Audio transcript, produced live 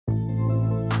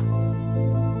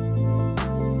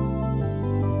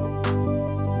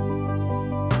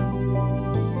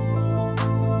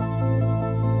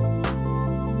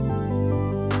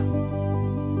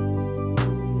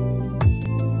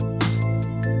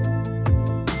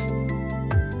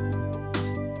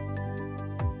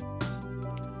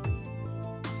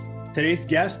Today's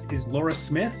guest is Laura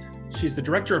Smith. She's the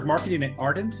Director of Marketing at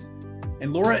Ardent.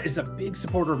 And Laura is a big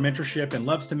supporter of mentorship and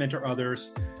loves to mentor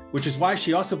others, which is why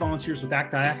she also volunteers with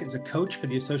Ep88 as a coach for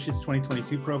the Associates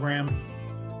 2022 program.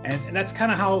 And that's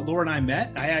kind of how Laura and I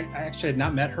met. I actually had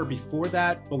not met her before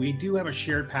that, but we do have a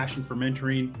shared passion for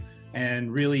mentoring and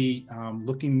really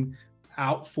looking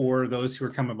out for those who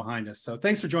are coming behind us. So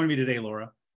thanks for joining me today,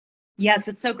 Laura. Yes,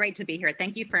 it's so great to be here.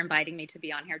 Thank you for inviting me to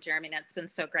be on here, Jeremy. And it's been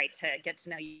so great to get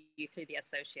to know you through the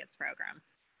Associates program.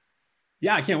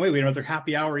 Yeah, I can't wait. We have another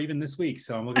happy hour even this week.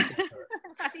 So I'm looking forward to it.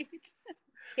 Right.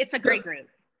 It's a great group.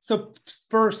 So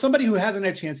for somebody who hasn't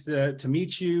had a chance to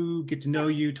meet you, get to know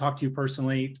you, talk to you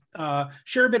personally,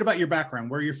 share a bit about your background,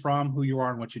 where you're from, who you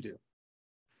are, and what you do.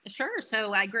 Sure.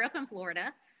 So I grew up in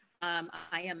Florida.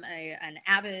 I am an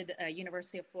avid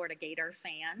University of Florida Gator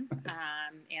fan,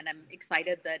 and I'm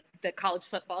excited that college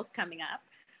football is coming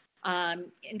up.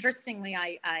 Interestingly,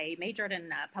 I majored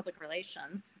in public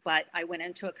relations, but I went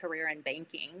into a career in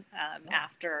banking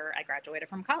after I graduated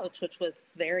from college, which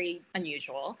was very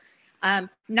unusual.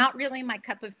 Not really my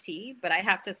cup of tea, but I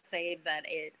have to say that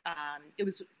it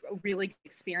was a really good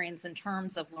experience in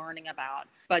terms of learning about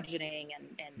budgeting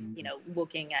and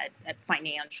looking at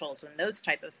financials and those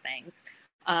type of things.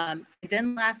 I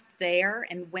then left there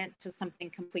and went to something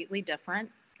completely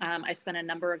different. I spent a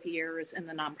number of years in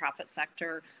the nonprofit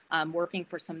sector, working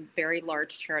for some very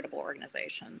large charitable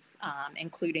organizations,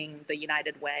 including the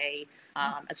United Way,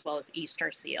 as well as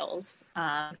Easter Seals,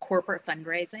 corporate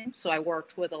fundraising. So I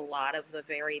worked with a lot of the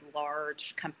very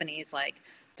large companies like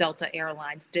Delta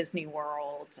Airlines, Disney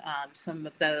World, some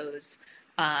of those,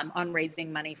 on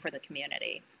raising money for the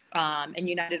community. And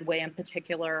United Way in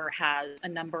particular has a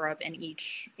number of, in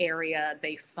each area,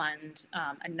 they fund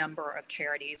a number of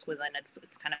charities within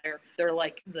it's kind of, they're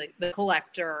like the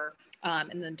collector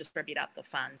and then distribute out the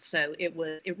funds. So it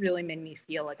really made me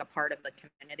feel like a part of the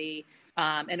community.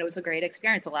 And it was a great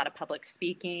experience, a lot of public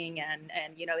speaking and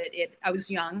I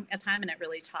was young at the time and it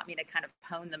really taught me to kind of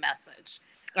hone the message.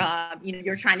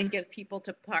 You're trying to get people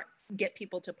to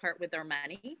part with their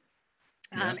money.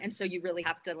 And so you really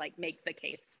have to make the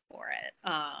case for it.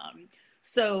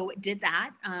 So did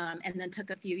that and then took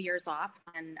a few years off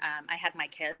and I had my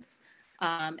kids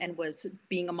and was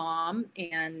being a mom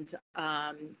and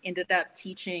ended up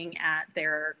teaching at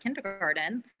their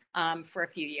kindergarten for a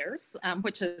I years,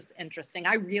 which is interesting.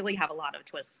 I really have a lot of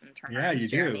twists and turns,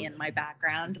 Jeremy, in my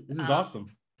background. This is awesome.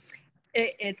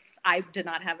 I did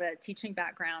not have a teaching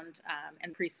background,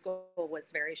 and preschool was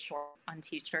very short on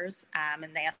teachers,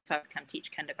 and they asked if I would come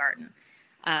teach kindergarten.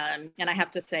 And I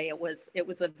have to say it was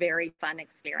a very fun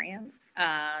experience.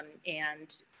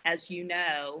 And as you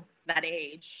know, that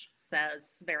age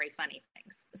says very funny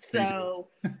things. So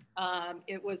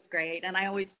it was great. And I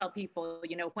always tell people,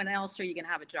 when else are you going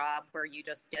to have a job where you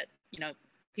just get,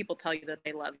 people tell you that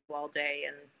they love you all day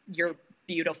and you're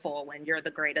beautiful and you're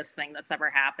the greatest thing that's ever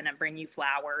happened and bring you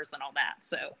flowers and all that.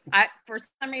 So for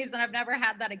some reason, I've never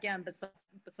had that again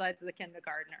besides the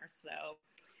kindergartner. So,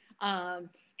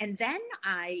 and then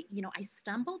I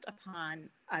stumbled upon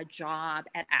a job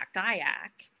at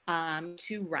Ep88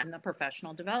 to run the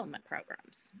professional development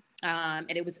programs.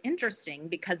 And it was interesting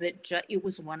because it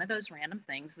was one of those random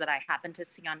things that I happened to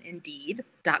see on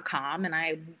Indeed.com. And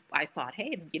I thought,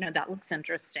 hey, that looks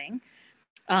interesting.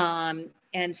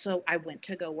 And so I went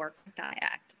to go work for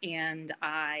Ep88 and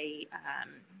I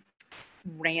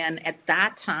ran at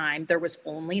that time, there was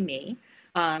only me.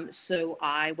 So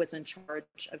I was in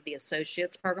charge of the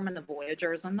Associates program and the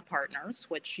Voyagers and the Partners,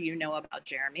 which you know about,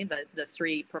 Jeremy, the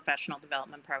three professional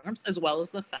development programs, as well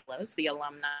as the Fellows, the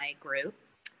alumni group.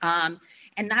 And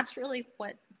that's really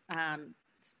what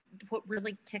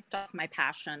really kicked off my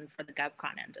passion for the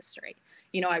GovCon industry.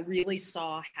 I really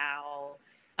saw how,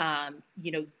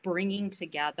 bringing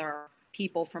together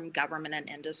people from government and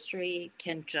industry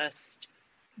can just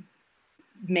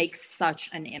make such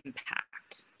an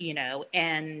impact,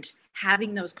 and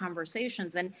having those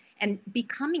conversations and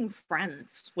becoming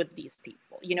friends with these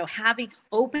people,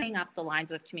 opening up the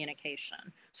lines of communication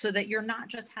so that you're not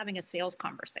just having a sales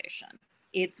conversation.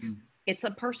 It's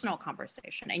a personal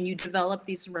conversation and you develop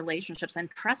these relationships and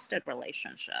trusted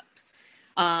relationships,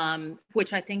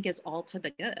 which I think is all to the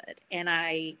good. And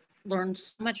I learned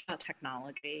so much about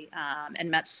technology and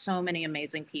met so many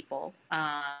amazing people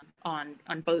on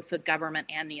both the government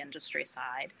and the industry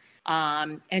side.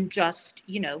 And just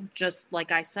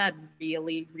like I said,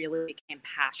 really, really became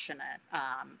passionate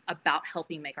about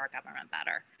helping make our government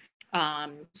better.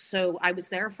 So I was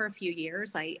there for a few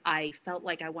years. I felt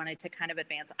like I wanted to kind of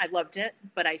advance. I loved it,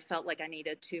 but I felt like I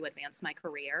needed to advance my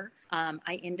career.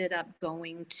 I ended up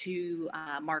going to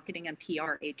a marketing and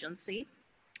PR agency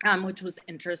which was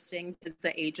interesting because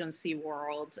the agency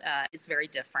world is very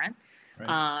different.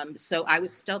 Right. So I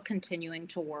was still continuing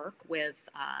to work with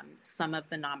some of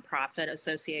the nonprofit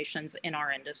associations in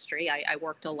our industry. I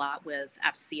worked a lot with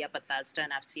FCA Bethesda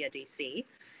and FCA DC.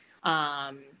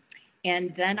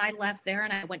 And then I left there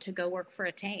and I went to go work for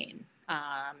Attain.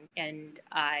 And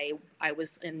I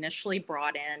was initially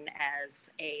brought in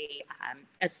as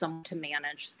someone to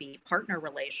manage the partner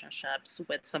relationships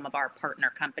with some of our partner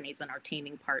companies and our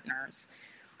teaming partners.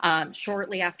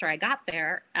 Shortly after I got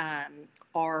there,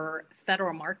 our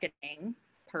federal marketing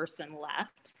person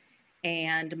left,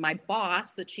 and my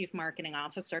boss, the chief marketing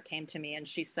officer, came to me and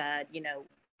she said,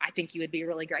 I think you would be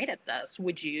really great at this.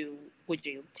 Would you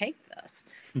take this?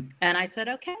 And I said,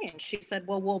 okay. And she said,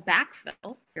 well, we'll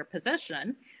backfill your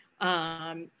position.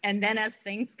 And then as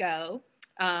things go,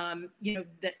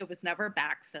 it was never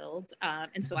backfilled.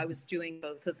 And so I was doing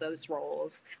both of those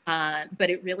roles. But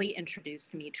it really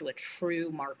introduced me to a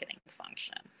true marketing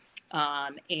function.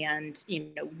 And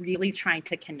really trying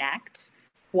to connect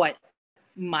what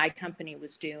my company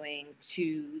was doing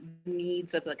to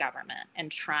needs of the government,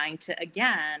 and trying to,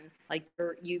 again, like,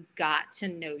 you've got to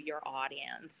know your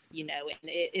audience, and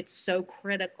it's so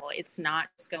critical. It's not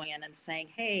just going in and saying,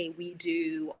 hey, we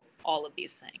do all of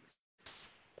these things.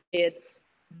 It's,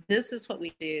 this is what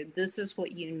we do. This is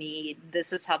what you need.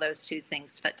 This is how those two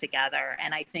things fit together.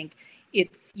 And I think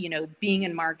it's, being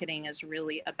in marketing is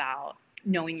really about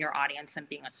knowing your audience and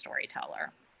being a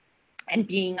storyteller. And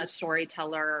being a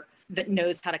storyteller that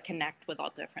knows how to connect with all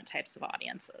different types of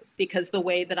audiences. Because the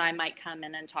way that I might come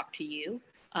in and talk to you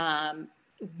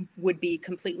would be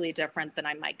completely different than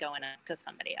I might go in to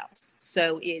somebody else.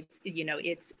 So it's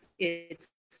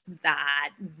that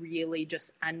really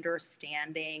just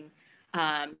understanding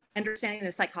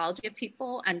the psychology of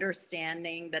people,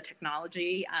 understanding the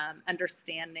technology,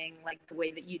 understanding like the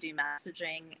way that you do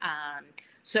messaging.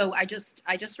 So I just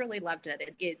really loved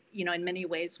it. It in many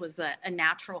ways was a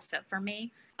natural fit for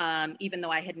me, even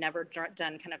though I had never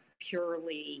done kind of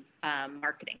purely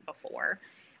marketing before.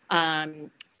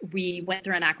 We went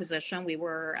through an acquisition. We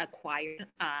were acquired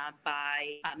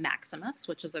by Maximus,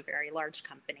 which is a very large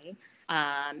company.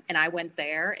 And I went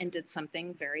there and did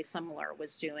something very similar,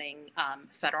 was doing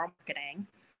federal marketing.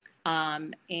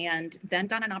 And then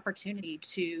got an opportunity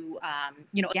to,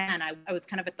 again, I was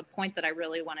kind of at the point that I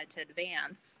really wanted to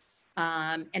advance.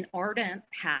 And Ardent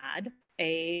had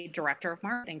a director of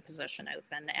marketing position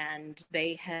open, and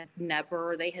they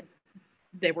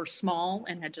were small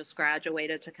and had just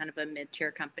graduated to kind of a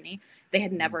mid-tier company. They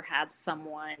had never had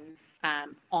someone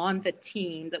on the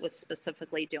team that was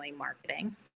specifically doing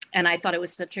marketing. And I thought it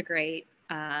was such a great,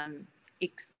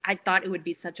 I thought it would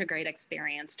be such a great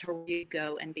experience to really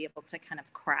go and be able to kind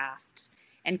of craft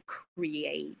and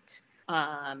create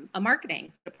a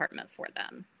marketing department for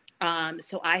them.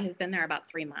 So I have been there about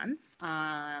 3 months,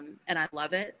 and I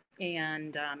love it.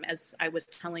 And as I was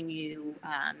telling you,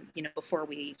 before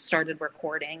we started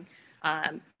recording,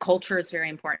 culture is very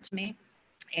important to me.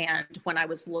 And when I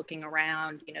was looking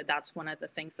around, that's one of the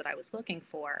things that I was looking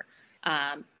for.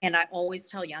 And I always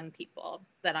tell young people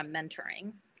that I'm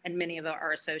mentoring, and many of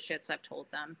our associates, I've told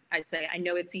them, I say, I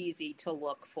know it's easy to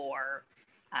look for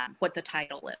what the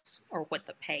title is, or what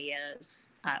the pay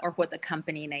is, or what the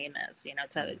company name is.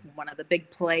 It's one of the big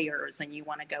players and you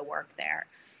want to go work there.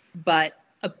 But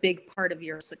a big part of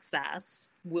your success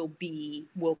will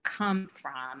come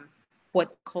from what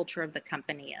the culture of the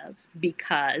company is,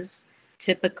 because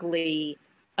typically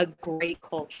a great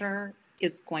culture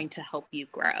is going to help you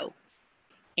grow,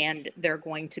 and they're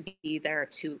going to be there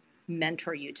to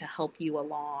mentor you, to help you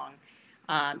along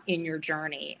in your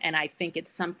journey. And I think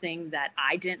it's something that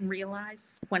I didn't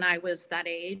realize when I was that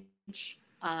age.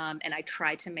 And I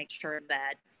try to make sure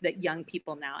that young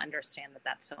people now understand that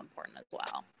that's so important as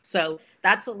well. So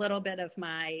that's a little bit of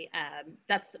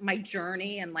that's my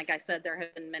journey. And like I said, there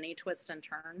have been many twists and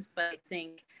turns, but I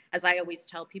think, as I always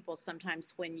tell people,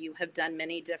 sometimes when you have done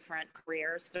many different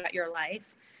careers throughout your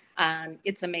life,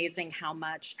 it's amazing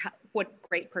what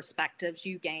great perspectives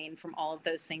you gain from all of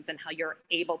those things, and how you're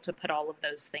able to put all of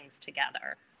those things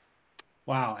together.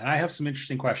 Wow. And I have some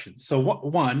interesting questions. So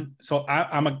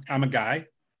I'm a guy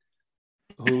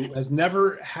who has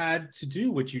never had to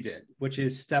do what you did, which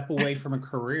is step away from a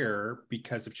career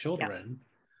because of children.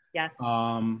 Yeah.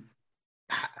 I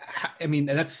mean,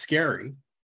 that's scary.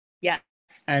 Yeah.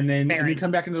 And then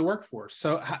come back into the workforce.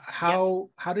 So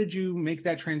how did you make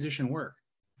that transition work?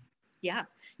 Yeah.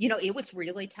 It was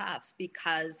really tough,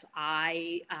 because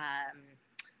I've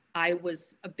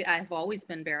always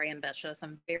been very ambitious.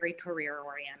 I'm very career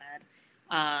oriented.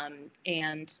 My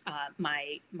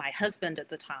husband at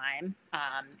the time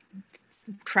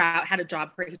had a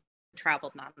job where he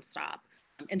traveled nonstop.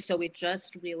 And so it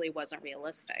just really wasn't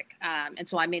realistic. And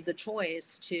so I made the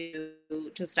choice to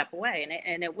step away,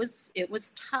 and it was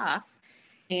tough.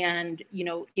 And,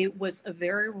 it was a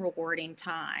very rewarding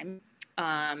time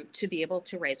to be able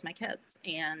to raise my kids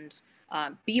and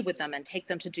be with them and take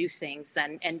them to do things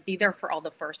and be there for all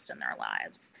the firsts in their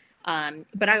lives.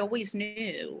 But I always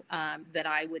knew that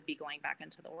I would be going back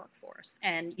into the workforce.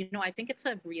 And, I think it's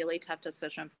a really tough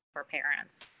decision for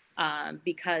parents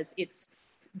because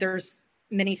there's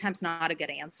many times not a good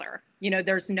answer.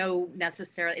 There's no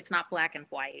necessarily, it's not black and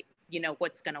white,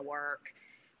 what's going to work.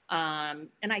 And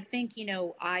I think,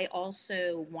 I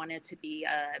also wanted to be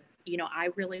I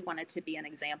really wanted to be an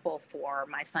example for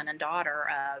my son and daughter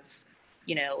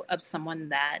of someone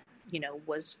that,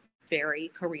 was very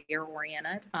career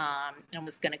oriented and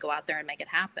was going to go out there and make it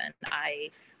happen.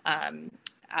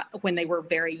 When they were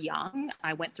very young,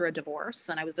 I went through a divorce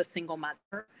and I was a single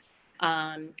mother.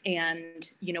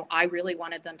 And, I really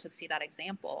wanted them to see that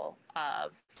example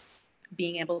of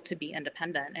being able to be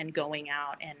independent and going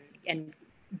out and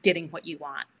getting what you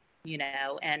want,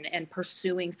 and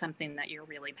pursuing something that you're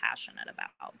really passionate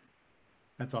about.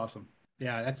 That's awesome.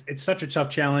 Yeah, it's such a tough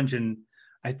challenge. And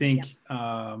I think,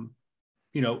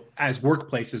 as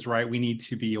workplaces, right, we need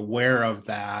to be aware of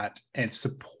that and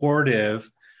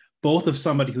supportive, both of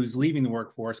somebody who's leaving the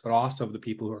workforce, but also of the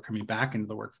people who are coming back into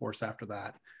the workforce after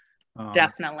that.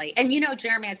 Definitely. And,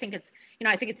 Jeremy, I think it's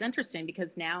interesting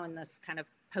because now in this kind of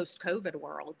post-COVID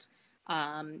world,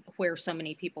 where so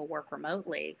many people work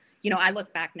remotely, I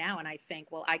look back now and I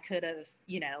think, well, I could have,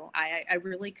 I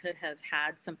really could have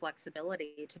had some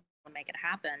flexibility to make it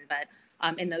happen. But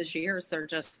in those years,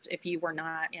 if you were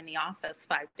not in the office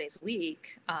 5 days a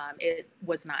week, it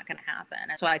was not going to happen.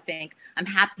 And so I think I'm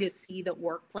happy to see that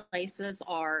workplaces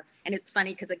and it's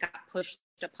funny because it got pushed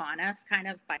upon us kind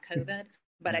of by COVID.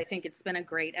 But I think it's been a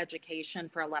great education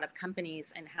for a lot of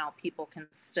companies and how people can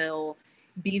still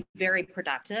be very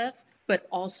productive, but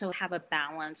also have a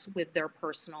balance with their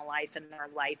personal life and their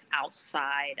life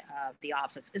outside of the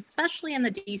office, especially in the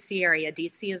DC area.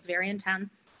 DC is very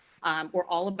intense. We're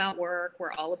all about work.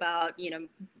 We're all about,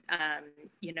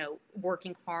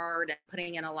 working hard and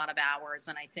putting in a lot of hours.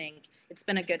 And I think it's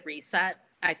been a good reset,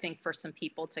 I think, for some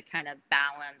people to kind of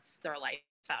balance their life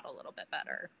out a little bit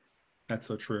better. That's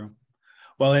so true.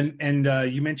 Well, and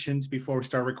you mentioned before we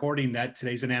start recording that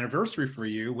today's an anniversary for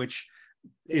you, which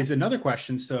is another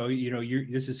question. So,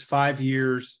 this is 5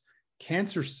 years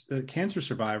cancer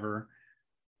survivor.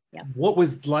 Yeah. What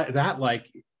was that like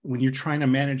when you're trying to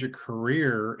manage a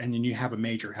career and then you have a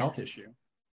major health issue?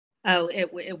 Oh,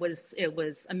 it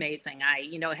was amazing. I,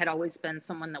 had always been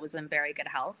someone that was in very good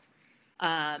health.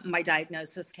 My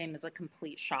diagnosis came as a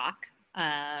complete shock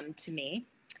to me.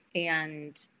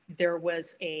 And there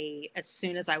was as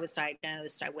soon as I was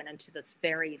diagnosed, I went into this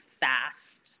very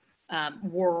fast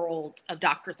world of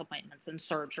doctor's appointments and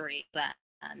surgery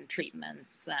and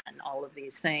treatments and all of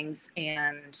these things.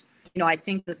 And, I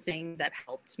think the thing that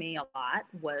helped me a lot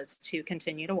was to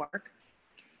continue to work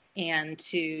and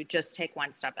to just take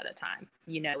one step at a time.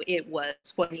 It was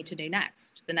what I need to do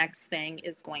next. The next thing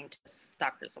is going to this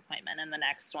doctor's appointment, and the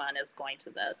next one is going to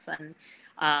this. And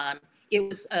it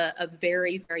was a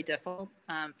very, very difficult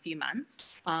few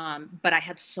months, but I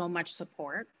had so much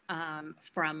support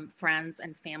from friends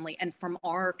and family and from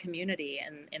our community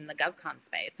in the GovCon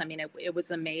space. I mean, it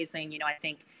was amazing. I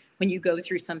think when you go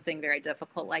through something very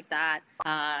difficult like that,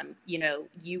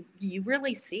 you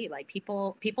really see like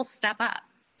people step up.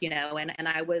 And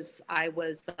I was,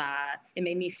 it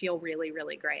made me feel really,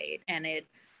 really great. And it,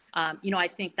 I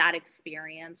think that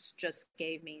experience just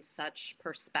gave me such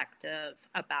perspective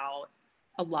about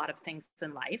a lot of things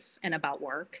in life and about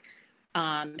work.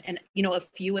 And, a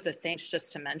few of the things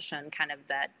just to mention kind of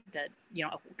that,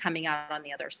 coming out on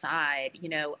the other side,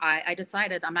 I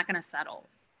decided I'm not going to settle.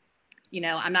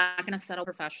 I'm not going to settle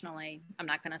professionally. I'm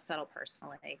not going to settle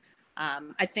personally.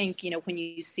 I think, when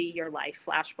you see your life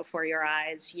flash before your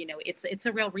eyes, it's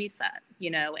a real reset,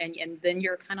 and then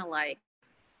you're kind of like,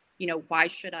 why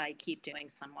should I keep doing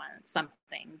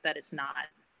something that is not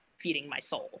feeding my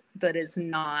soul, that is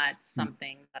not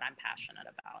something that I'm passionate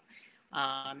about.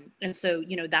 And so,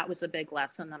 that was a big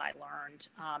lesson that I learned.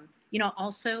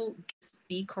 Also just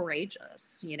be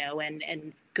courageous,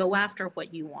 and go after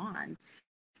what you want.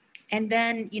 And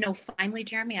then, finally,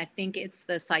 Jeremy, I think it's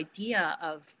this idea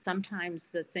of sometimes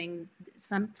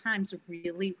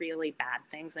really, really bad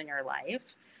things in your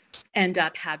life end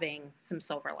up having some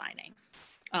silver linings.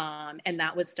 And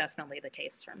that was definitely the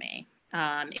case for me.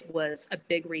 It was a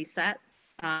big reset.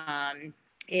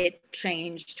 it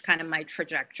changed kind of my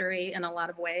trajectory in a lot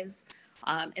of ways.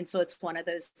 And so it's one of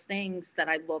those things that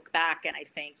I look back and I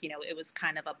think, it was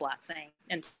kind of a blessing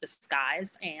in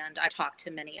disguise. And I talked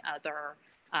to many other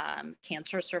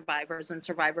cancer survivors and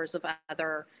survivors of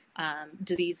other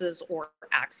diseases or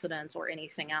accidents or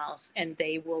anything else. And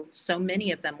so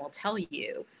many of them will tell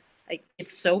you, like,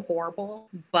 it's so horrible,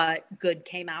 but good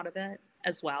came out of it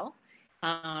as well.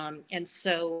 And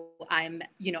so I'm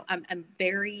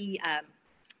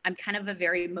kind of a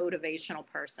very motivational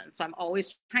person. So I'm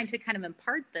always trying to kind of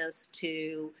impart this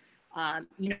to,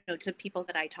 to people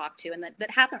that I talk to and that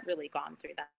haven't really gone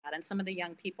through that. And some of the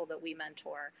young people that we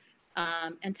mentor,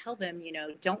 and tell them,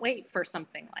 don't wait for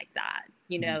something like that.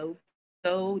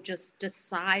 Go just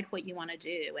decide what you want to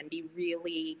do and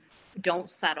don't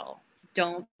settle.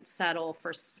 Don't settle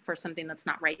for something that's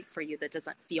not right for you, that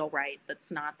doesn't feel right, that's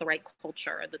not the right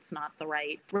culture, that's not the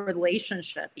right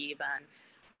relationship even.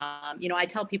 I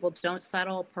tell people, don't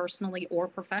settle personally or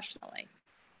professionally.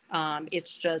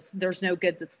 It's just, there's no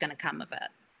good that's going to come of it.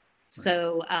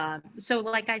 So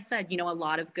like I said, a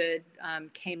lot of good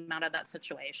came out of that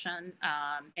situation.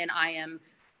 And I am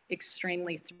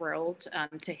extremely thrilled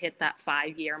to hit that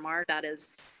 5-year mark. That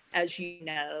is, as you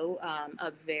know,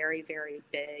 a very, very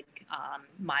big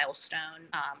milestone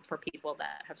for people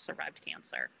that have survived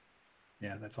cancer.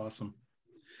 Yeah, that's awesome.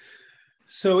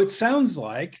 So it sounds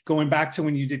like, going back to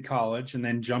when you did college and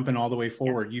then jumping all the way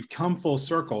forward, you've come full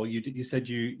circle. You said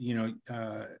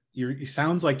it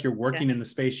sounds like you're working in the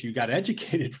space you got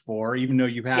educated for, even though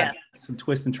you had some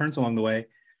twists and turns along the way.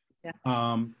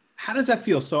 Yeah. How does that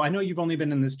feel? So I know you've only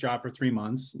been in this job for 3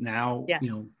 months now,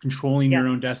 controlling your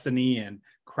own destiny and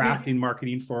crafting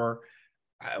marketing for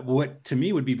what to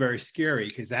me would be very scary,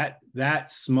 because that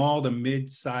small to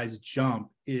mid-sized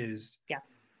jump is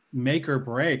make or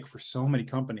break for so many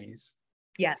companies.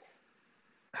 Yes.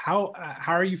 How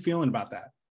are you feeling about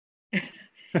that?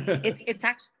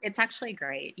 It's actually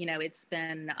great. It's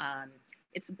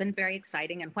been very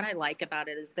exciting. And what I like about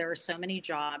it is there are so many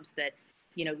jobs that,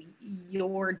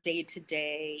 your day to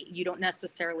day, you don't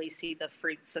necessarily see the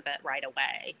fruits of it right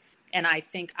away. And I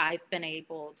think I've been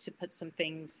able to put some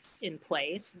things in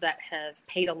place that have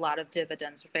paid a lot of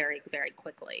dividends very, very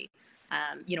quickly.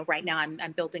 Right now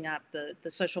I'm building up the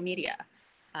social media.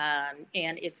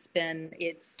 And it's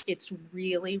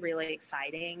really, really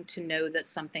exciting to know that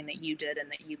something that you did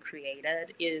and that you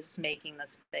created is making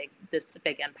this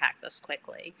big impact this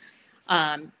quickly.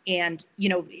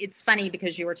 It's funny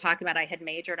because you were talking about, I had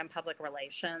majored in public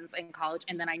relations in college,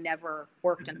 and then I never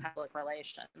worked in public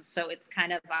relations. So it's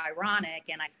kind of ironic.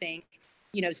 And I think,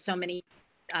 so many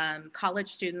college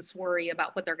students worry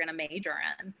about what they're going to major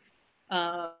in.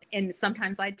 And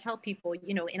sometimes I tell people,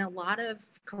 in a lot of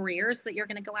careers that you're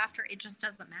going to go after, it just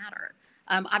doesn't matter.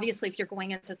 Obviously, if you're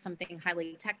going into something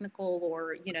highly technical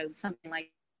or, something like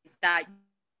that,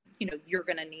 you're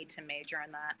going to need to major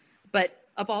in that. But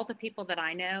of all the people that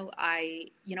I know, I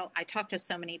talk to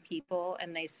so many people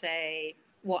and they say,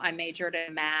 well, I majored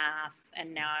in math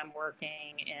and now I'm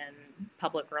working in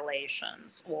public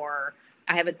relations, or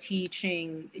I have a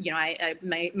teaching, I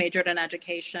majored in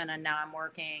education and now I'm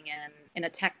working at a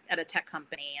tech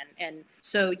company. And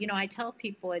so, I tell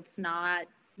people it's not,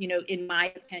 in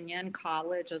my opinion,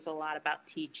 college is a lot about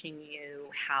teaching you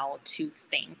how to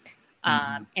think.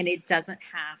 And it doesn't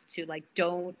have to,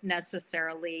 don't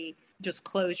necessarily just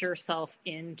close yourself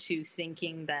into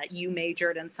thinking that you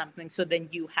majored in something, so then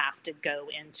you have to go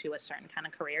into a certain kind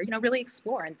of career. Really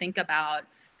explore and think about,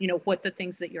 what the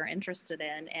things that you're interested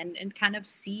in and kind of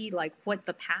see what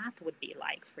the path would be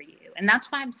like for you. And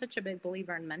that's why I'm such a big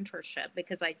believer in mentorship,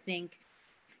 because I think,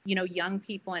 young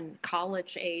people in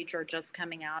college age or just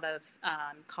coming out of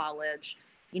college,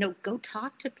 go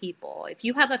talk to people. If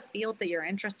you have a field that you're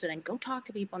interested in, go talk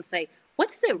to people and say,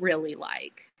 what's it really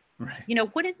like? Right.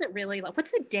 What is it really like?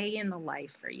 What's a day in the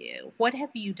life for you? What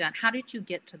have you done? How did you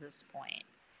get to this point?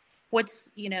 What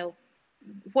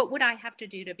would I have to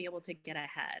do to be able to get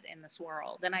ahead in this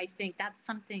world? And I think that's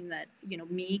something that,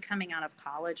 me coming out of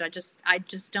college, I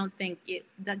just don't think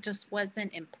that just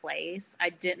wasn't in place.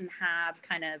 I didn't have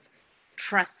kind of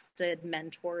trusted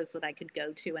mentors that I could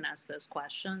go to and ask those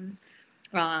questions.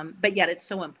 But yet it's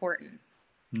so important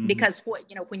because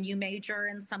when you major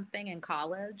in something in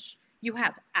college, you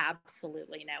have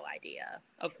absolutely no idea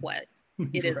of what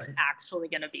it is actually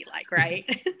going to be like, right?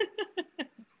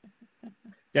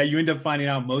 Yeah, you end up finding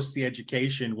out most of the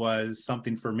education was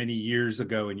something for many years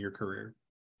ago in your career.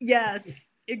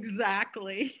 Yes,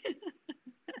 exactly.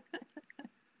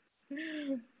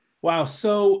 Wow.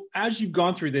 So as you've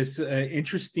gone through this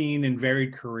interesting and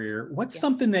varied career, what's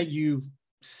something that you've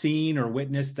seen or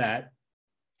witnessed that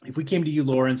if we came to you,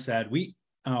 Laura, and said, we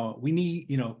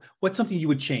need, what's something you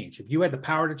would change if you had the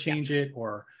power to change it,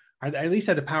 or at least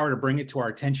had the power to bring it to our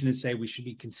attention and say we should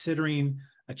be considering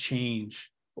a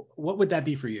change, what would that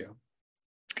be for you?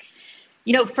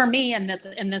 For me, and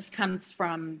this comes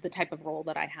from the type of role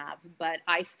that I have, but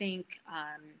I think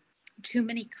too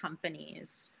many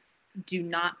companies do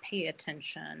not pay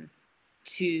attention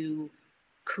to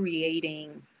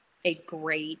creating a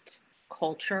great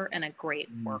culture and a great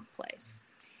workplace.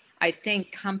 I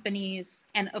think companies,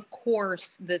 and of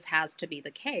course this has to be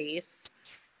the case,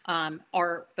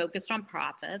 are focused on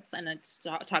profits, and it's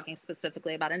talking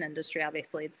specifically about an industry.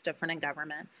 Obviously it's different in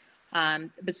government,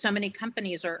 but so many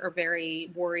companies are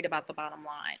very worried about the bottom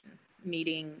line,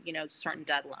 meeting certain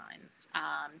deadlines,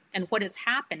 and what is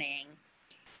happening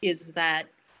is that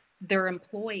their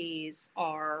employees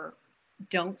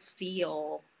don't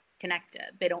feel connected.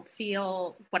 They don't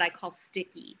feel what I call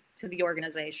sticky to the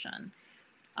organization.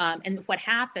 And what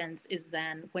happens is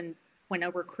then when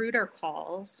a recruiter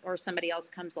calls or somebody else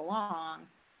comes along,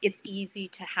 it's easy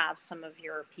to have some of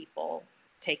your people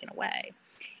taken away.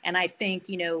 And I think,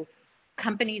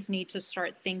 companies need to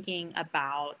start thinking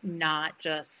about not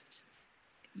just,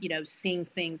 seeing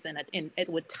things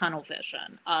with tunnel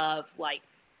vision of like,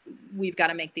 we've got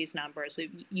to make these numbers.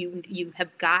 You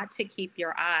have got to keep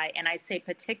your eye. And I say,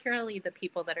 particularly the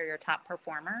people that are your top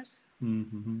performers, you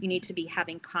need to be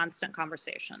having constant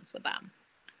conversations with them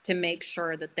to make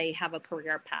sure that they have a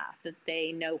career path, that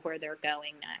they know where they're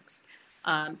going next.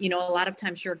 A lot of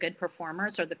times your good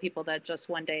performers are the people that just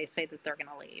one day say that they're going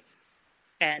to leave,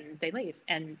 and they leave.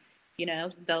 And,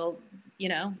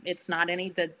 it's not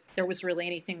that there was really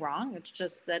anything wrong. It's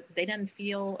just that they didn't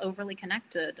feel overly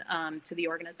connected to the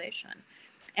organization.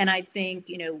 And I think,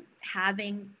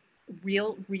 having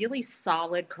really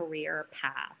solid career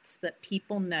paths that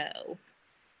people know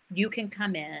you can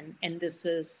come in and this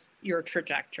is your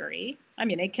trajectory. I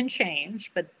mean, it can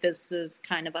change, but this is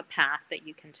kind of a path that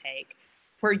you can take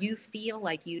where you feel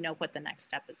like you know what the next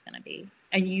step is going to be.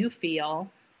 And you feel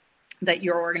that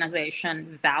your organization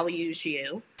values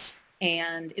you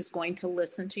and is going to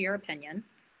listen to your opinion,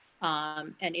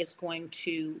 and it's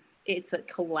a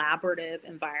collaborative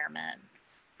environment,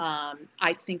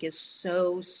 I think is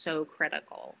so, so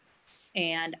critical.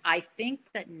 And I think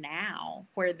that now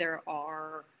where there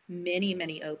are many,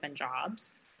 many open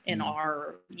jobs in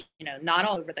our, not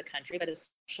all over the country, but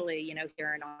especially,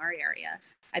 here in our area,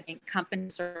 I think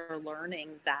companies are learning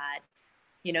that,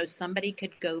 somebody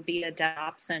could go be a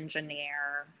DevOps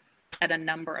engineer at a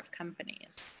number of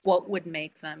companies. What would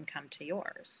make them come to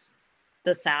yours?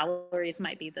 The salaries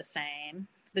might be the same.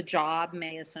 The job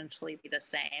may essentially be the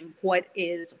same. What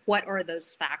are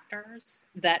those factors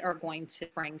that are going to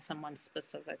bring someone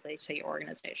specifically to your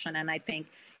organization? And I think,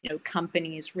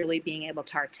 companies really being able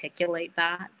to articulate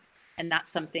that. And that's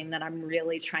something that I'm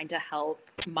really trying to help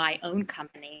my own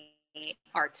company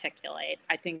articulate.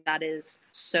 I think that is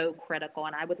so critical.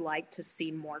 And I would like to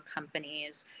see more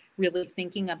companies really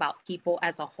thinking about people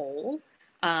as a whole,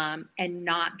 and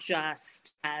not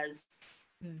just as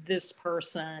this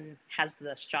person has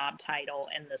this job title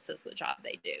and this is the job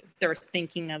they do. They're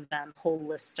thinking of them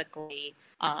holistically,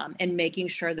 and making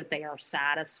sure that they are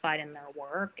satisfied in their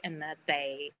work and that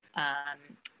they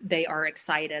are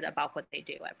excited about what they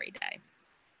do every day.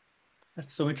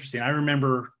 That's so interesting. I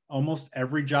remember almost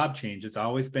every job change. It's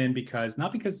always been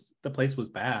not because the place was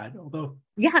bad, although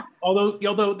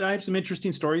I have some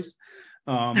interesting stories.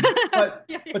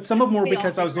 But some of them were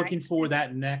because I was looking for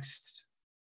that next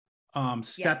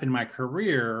step in my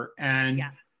career, and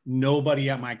nobody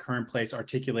at my current place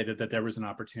articulated that there was an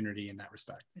opportunity in that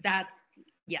respect.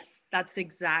 That's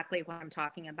exactly what I'm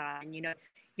talking about. And,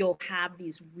 you'll have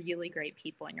these really great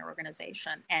people in your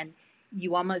organization and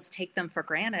you almost take them for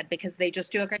granted because they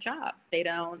just do a great job.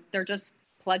 They're just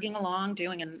plugging along,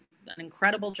 doing an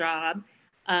incredible job.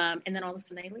 And then all of a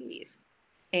sudden they leave.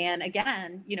 And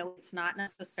again, it's not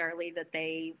necessarily that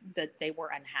they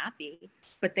were unhappy,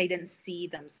 but they didn't see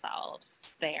themselves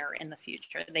there in the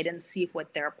future. They didn't see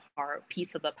what their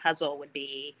piece of the puzzle would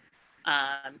be,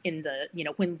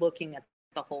 when looking at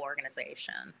the whole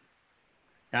organization.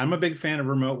 Yeah, I'm a big fan of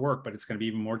remote work, but it's going to be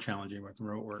even more challenging with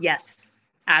remote work. Yes,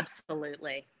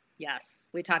 absolutely. Yes.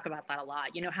 We talk about that a lot.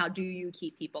 How do you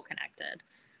keep people connected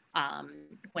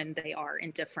when they are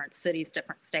in different cities,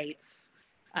 different states,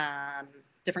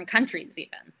 different countries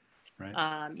even?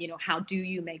 Right. How do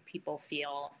you make people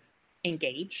feel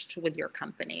engaged with your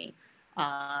company,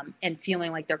 and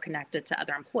feeling like they're connected to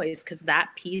other employees? Because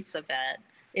that piece of it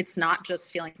it's not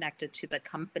just feeling connected to the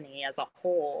company as a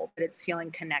whole, but it's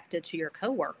feeling connected to your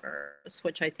coworkers,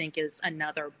 which I think is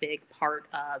another big part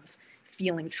of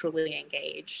feeling truly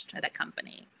engaged at a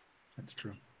company. That's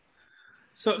true.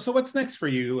 So what's next for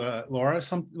you, Laura?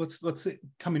 What's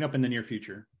coming up in the near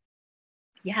future?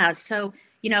 Yeah. So,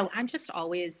 I'm just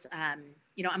always,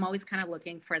 I'm always kind of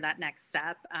looking for that next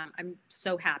step. I'm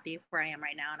so happy where I am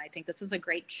right now. And I think this is a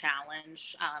great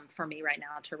challenge for me right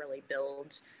now to really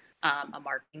build a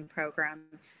marketing program.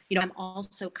 I'm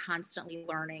also constantly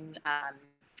learning.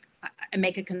 I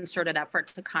make a concerted effort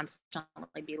to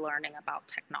constantly be learning about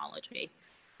technology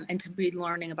and to be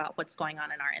learning about what's going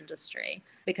on in our industry,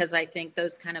 because I think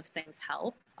those kind of things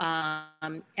help.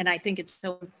 And I think it's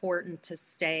so important to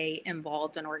stay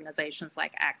involved in organizations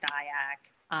like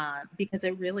ACT-IAC, because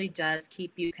it really does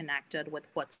keep you connected with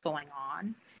what's going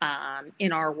on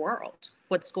in our world,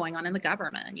 what's going on in the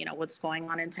government, what's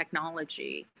going on in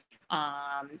technology.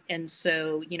 And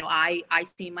so, I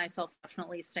see myself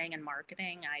definitely staying in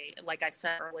marketing. Like I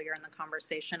said earlier in the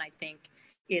conversation, I think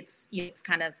it's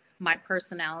kind of my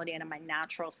personality and my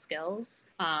natural skills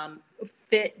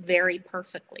fit very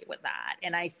perfectly with that.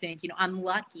 And I think, I'm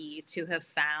lucky to have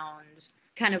found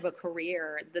kind of a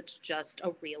career that's just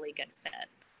a really good fit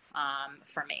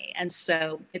for me. And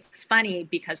so it's funny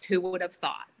because who would have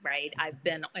thought, right? I've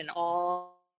been in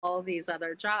all these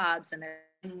other jobs, and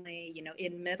finally,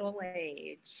 in middle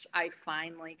age, I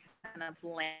finally kind of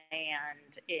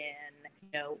land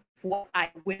in, what I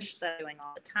wish that I was doing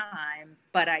all the time.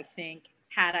 But I think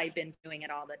had I been doing it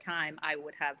all the time, I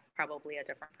would have probably a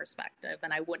different perspective,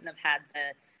 and I wouldn't have had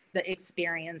the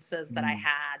experiences that I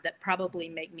had that probably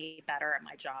make me better at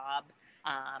my job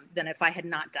than if I had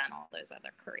not done all those other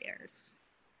careers.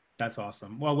 That's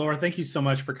awesome. Well, Laura, thank you so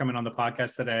much for coming on the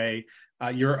podcast today.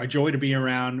 You're a joy to be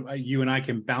around. You and I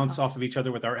can bounce off of each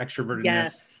other with our extrovertedness.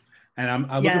 Yes. And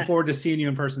I'm looking forward to seeing you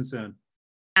in person soon.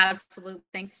 Absolutely.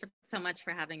 Thanks so much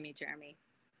for having me, Jeremy.